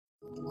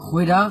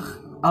Goeiedag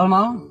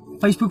allemaal,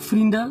 Facebook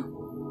vrienden,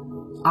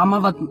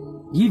 allemaal wat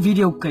hier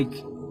video kyk.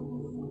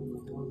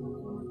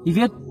 Jy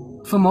weet,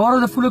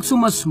 vanmorgen voel ek so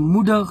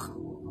mismoedig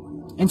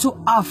en so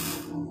af.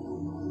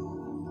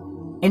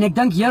 En ek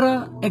dink,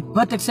 Here, ek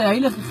bid, ek sê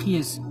Heilige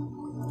Gees.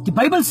 Die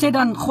Bybel sê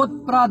dan,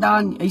 God praat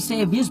dan, hy sê,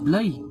 wees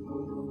bly.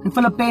 In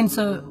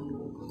Filippense,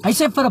 hy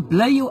sê,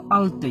 verbly jou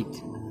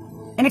altyd.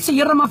 En ek sê,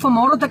 Here, maar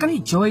vanmorgen, ek kan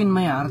nie joy in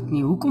my hart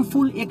nie. Hoekom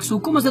voel ek so?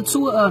 Hoekom is dit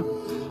so 'n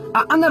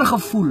ander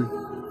gevoel?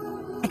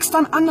 Ek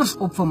staan anders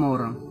op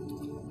vanmorgen.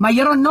 Maar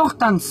Here,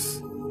 nogtans,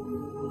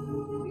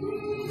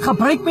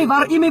 gebruik my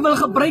waar U my wil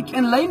gebruik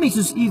en lei my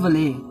soos U wil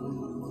hê.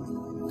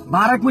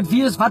 Waar ek moet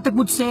wees, wat ek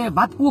moet sê,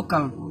 wat ook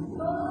al.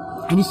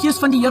 En die Gees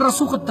van die Here is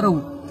so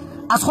getrou.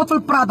 As God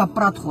wil praat, dan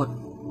praat God.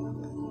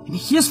 En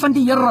die Gees van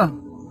die Here,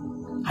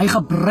 hy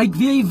gebruik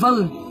wie hy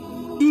wil,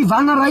 U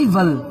wanneer hy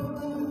wil.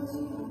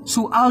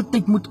 So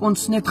altyd moet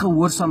ons net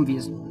gehoorsaam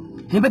wees.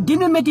 Hy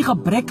bedien met die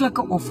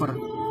gebreklike offer.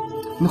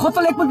 En God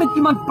wil ek moet met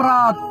iemand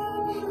praat.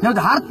 Nou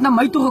het hart na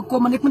my toe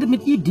gekom en ek moet dit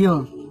met U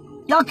deel.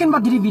 Elkeen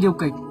wat hierdie video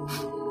kyk.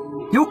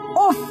 Jou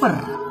offer,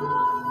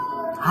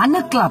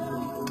 handeklap,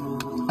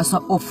 is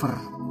 'n offer.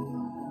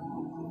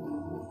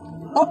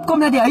 Opkom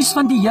na die huis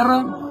van die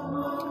Here,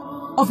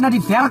 of na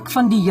die werk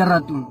van die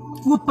Here toe.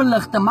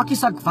 Openligte, maak nie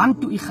saak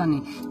want toe U gaan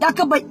nie.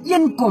 Elke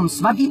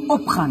byeenkoms wat U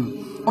opgaan,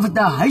 of dit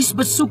 'n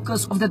huisbesoek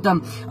is, of dit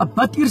 'n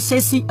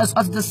biduursessie is,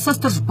 of dit 'n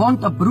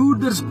sistersbond, 'n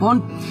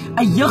broedersbond,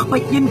 'n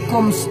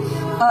jeugbyeenkoms,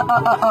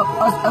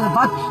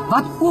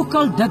 wat ook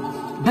al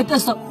dit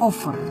is 'n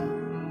offer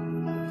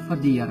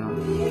vir die Here.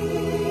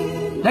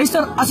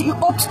 Luister, as U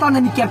opstaan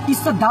in die kerk, U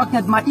sit dalk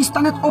net, maar U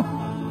staan net op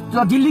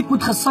sodat die lied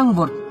moet gesing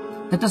word.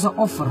 Dit is 'n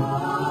offer.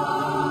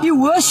 U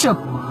worship,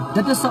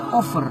 dit is 'n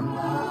offer.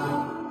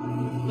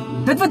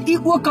 Dit wat U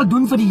ook al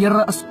doen vir die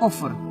Here is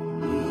offer.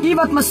 U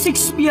wat musiek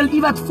speel,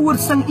 U wat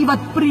voorsing, U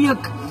wat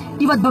preek,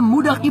 U wat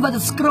bemoedig, U wat 'n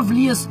skrif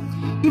lees,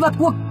 U wat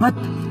ook bid.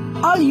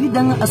 Al hierdie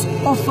dinge is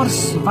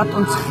offers wat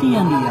ons gee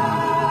aan die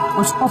Here.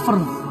 Ons offer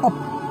op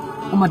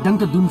om 'n ding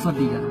te doen vir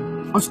die Here.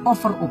 Ons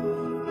offer op.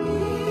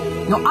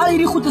 Nou al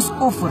hierdie goed is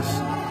offers.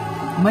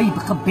 My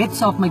gebed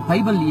self, my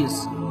Bybel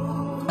lees,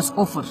 is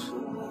offers.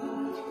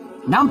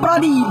 Dan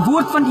praat die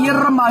woord van die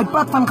Here, maar hy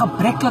praat van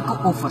gebreklike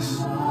offers.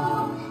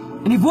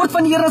 En die woord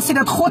van die Here sê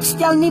dat God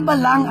stel nie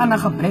belang aan 'n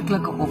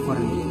gebreklike offer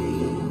nie.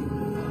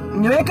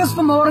 Nou ek is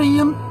vanmôre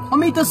hier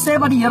om U te sê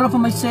wat die Here vir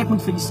my sê, ek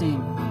moet vir U sê.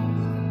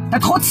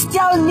 Dat God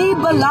stel nie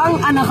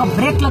belang aan 'n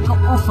gebreklike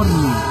offer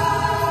nie.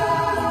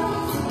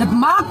 Dit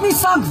maak nie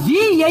saak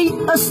wie jy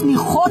is nie,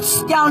 God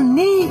stel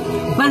nie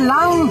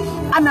belang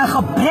aan 'n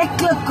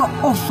gebreklike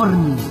offer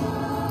nie.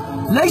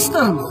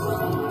 Luister,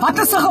 wat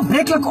is 'n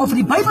gebreklike offer?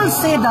 Die Bybel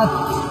sê dat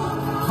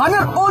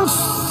wanneer ons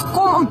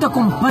kom om te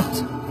kom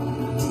bid,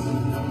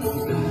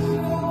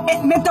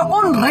 met 'n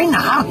onrein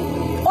hart,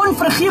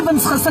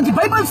 onvergewensgesind. Die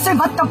Bybel sê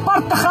wat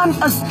apart te gaan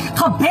is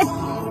gebed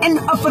en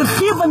 'n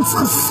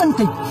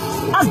vergewensgesindheid.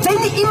 As jy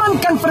nie iemand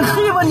kan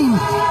vergewe nie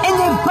en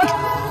jy bid,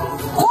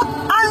 God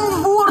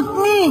antwoord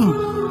nie.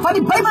 Want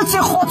die Bybel sê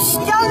God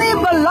stel nie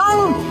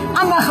belang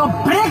aan 'n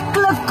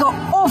gebreklike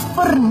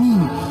offer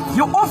nie.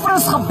 Jou offer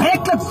is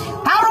gebreklik,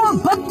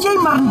 daarom bid jy,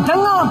 maar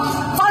dinge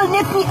val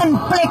net nie in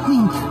plek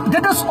nie.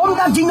 Dit is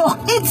omdat jy nog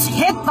iets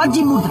het wat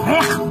jy moet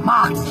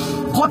regmaak.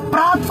 God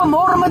praat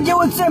vanmorgen met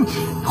jou en sê,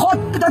 God,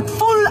 dit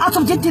voel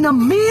asof jy teen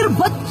 'n muur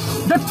bid,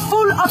 dit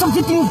voel asof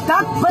jy teen die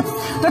dak bid,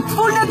 dit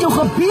voel net jou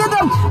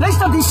gebede,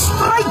 luister, die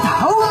stryd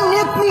hou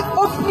net nie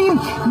op nie,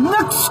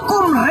 niks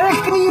kom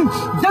reg nie,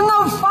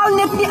 dinge val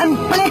net nie in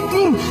plek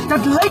nie,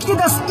 dit lyk nie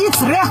dat iets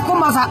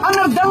regkom as 'n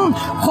ander ding.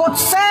 God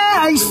sê,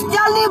 hy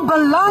stel nie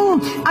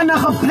belang aan 'n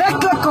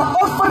gebreklike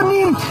offer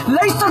nie.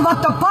 Luister,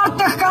 wat te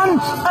paarte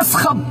gaan is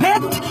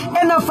gebed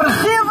en 'n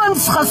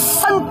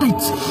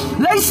vergewensgesindheid.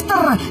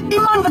 Luister,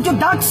 iemand wat jou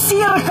dalk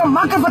seer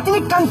gemaak het, wat jy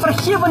nie kan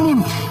vergewe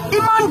nie.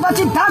 Iemand wat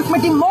jy dalk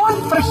met die mond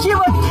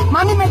vergewe het,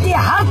 maar nie met die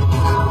hart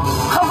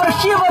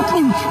vergewe het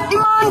nie.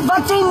 Iemand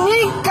wat jy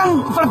nie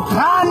kan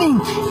verdra nie.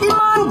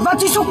 Iemand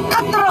wat jy so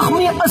katterig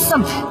mee is.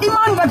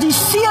 Iemand wat jy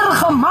seer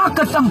gemaak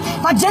het,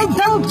 wat jy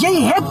dink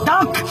jy het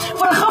dalk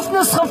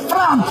vergifnis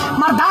gevra,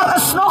 maar daar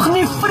is nog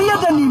nie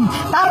vrede nie.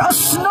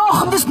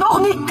 Dis nog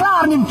nie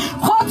klaar nie.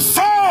 God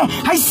sê,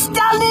 hy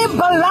stel nie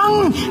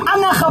belang aan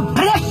 'n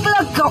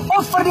gebreklike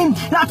offer nie.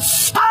 Laat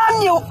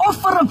staan jou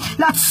offer,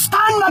 laat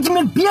staan wat jy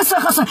met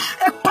besig is.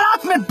 Ek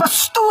praat met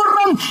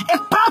pastore,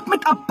 ek praat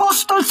met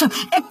apostels,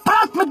 ek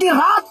praat met die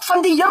raad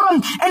van die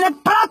Here, en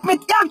ek praat met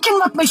elkeen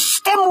wat my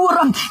stem hoor,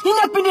 nie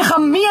net met die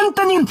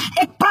gemeente nie,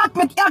 ek praat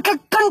met elke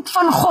kind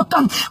van God.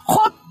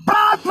 God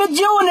praat met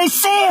jou en hy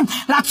sê,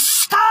 laat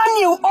staan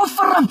jou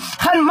offer,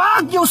 gaan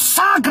maak jou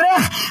saak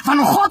reg,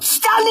 want God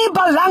stel nie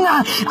belange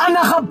aan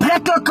 'n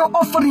gebreklike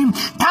offer nie.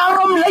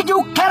 Daarom lyk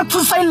jou kerk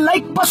soos hy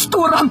lyk,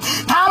 pastoor.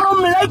 Daarom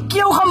lyk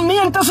jou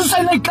gemeente soos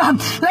hy lyk.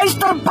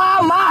 Luister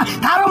pa, ma,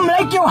 daarom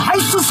lyk jou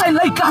huis soos hy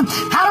lyk.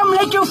 Daarom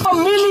lyk jou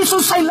familie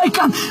soos hy lyk.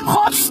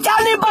 God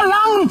stel nie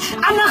belang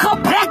aan 'n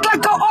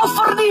gebreklike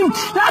offer nie.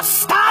 Laat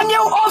staan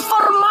jou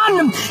offer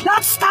man,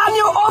 laat staan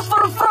jou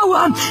offer vrou,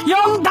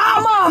 jong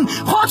dame,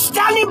 God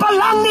stel nie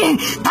belang nie.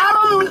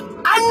 Daarom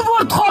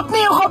antwoord God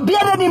nie jou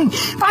gebede nie,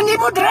 want jy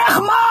moet reg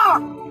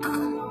maak.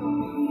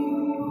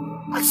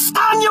 Laat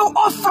staan jou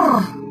offer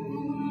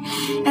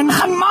en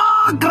gaan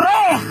maak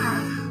reg.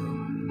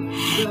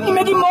 Nie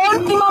met die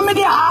mond, nie maar met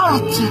die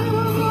hart.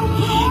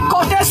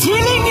 God is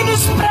healing in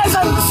His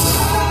presence.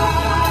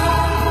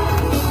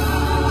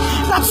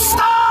 Laat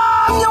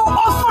staan jou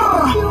offer,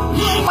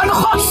 want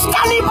God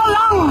stel nie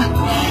belang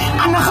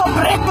aan 'n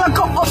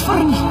gebreklike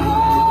offer nie.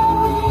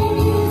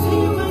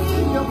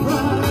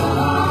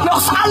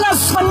 Los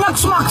alles van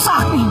niks maak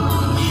saak nie.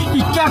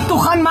 Die kerk toe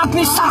gaan maak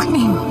nie saak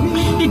nie.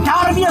 Die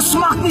daar wees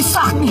maak nie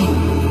saak nie.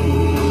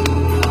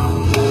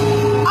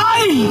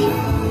 Ai,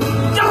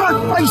 Here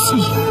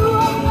prysie.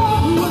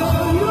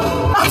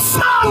 Laat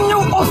staan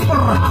jou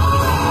offer.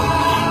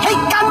 Hy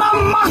kan maar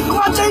maak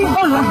wat jy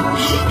wil.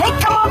 Hy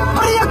kan maar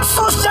preek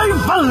soos jy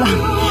wil.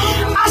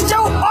 As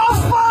jou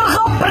offer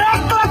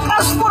gebreklik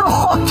is vir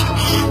God,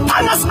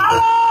 dan is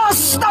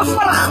alles te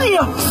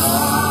vergeef.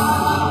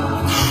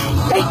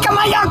 Jy kan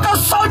maar elke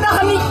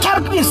Sondag in die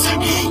kerk wees.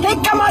 Jy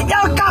kan maar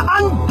elke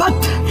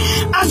aanbid.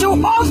 As jou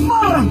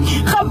offer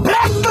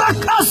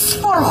gebreklik is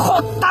vir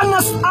God, dan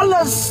is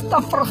alles te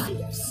vergeef.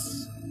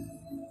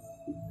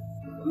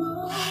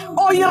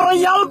 O Here,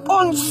 help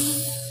ons.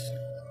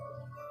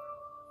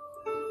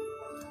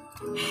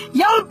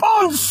 Help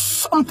ons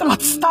om te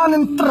laat staan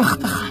en terug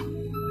te gaan.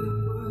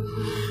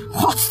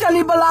 God stel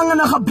nie belang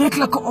in 'n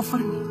gebreklike offer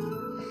nie.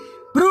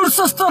 Broer,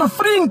 suster,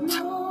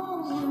 vriend,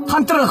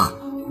 gaan terug.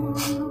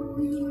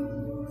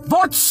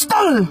 Word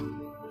stil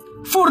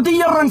voor die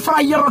Here en vra,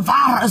 Here,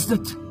 waar is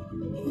dit?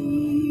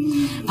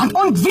 Want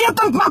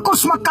onwetend maak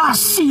ons mekaar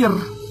seer.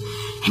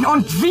 En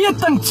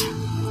onwetend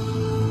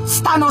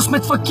staan ons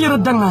met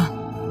verkeerde dinge.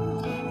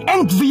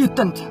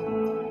 Onwetend.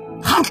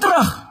 Gaan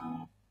terug.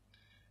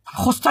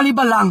 God stel nie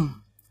belang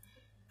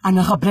aan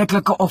 'n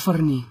gebreklike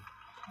offer nie.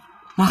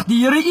 Mag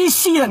die Here u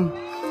seën.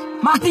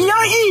 Mag die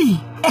Here u,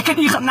 ek en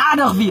u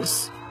genadig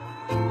wees.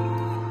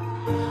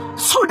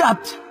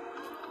 Sodat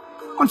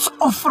ons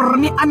offer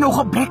nie aanhou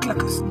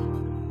gebreklik is nie.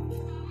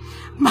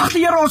 Mag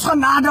die Here ons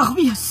genadig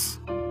wees.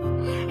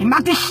 En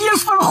mag die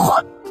Gees van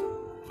God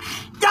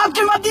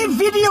elkeen wat die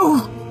video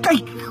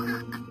kyk,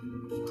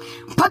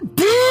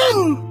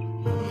 bedien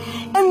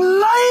en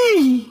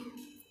lei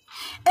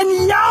en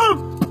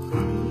help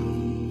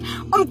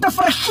om te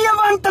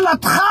vergewe en te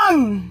laat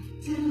gaan.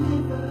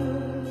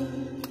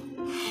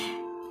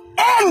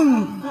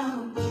 En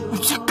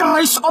om sy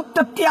kruis op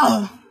te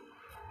tel.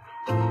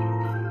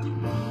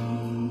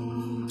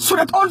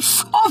 Sodat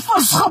ons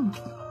offers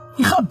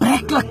nie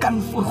gebreklik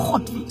kan voor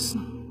God wees.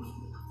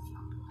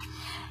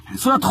 En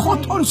sodat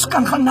God ons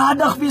kan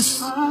genadig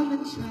wees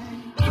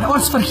en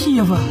ons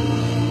vergewe.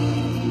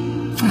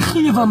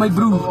 Vergewe my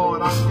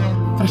broer.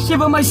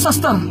 Vergewe my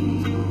suster.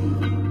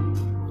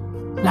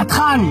 Laat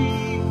gaan.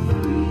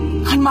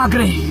 Gaan maak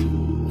reg.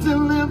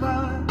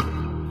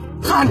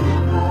 Gaan.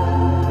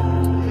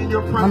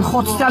 Want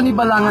God stel nie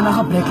belang in 'n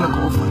gebreklike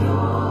offer.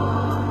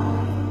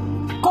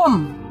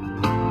 Kom.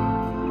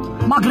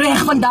 Maak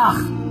reg vandag.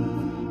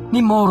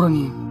 Nie môre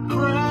nie.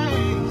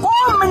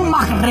 Kom en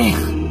maak reg.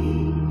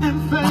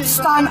 Laat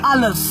staan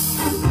alles.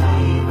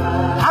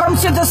 Daarom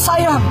sê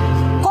Jesaja,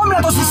 kom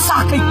laat ons die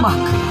saak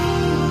uitmaak.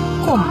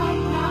 Kom.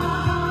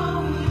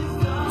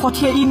 God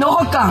gee u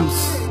nog 'n kans.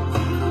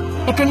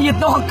 Ek en u het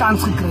nog 'n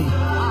kans gekry.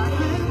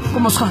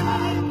 Kom ons gaan.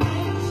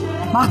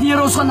 Mag die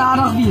Here ons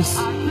genadig wees.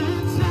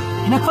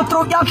 En ek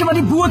vertrou elkeen wat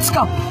die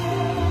boodskap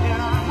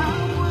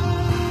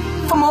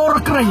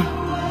vanmôre kry,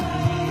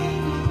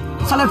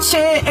 sal dit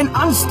sê en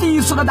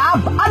aanstuur, sodat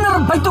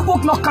ander buite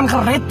ook nog kan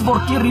gered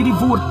word deur hierdie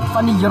woord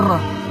van die Here.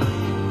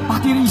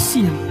 Mag die Here u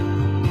seën.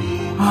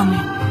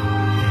 Amen.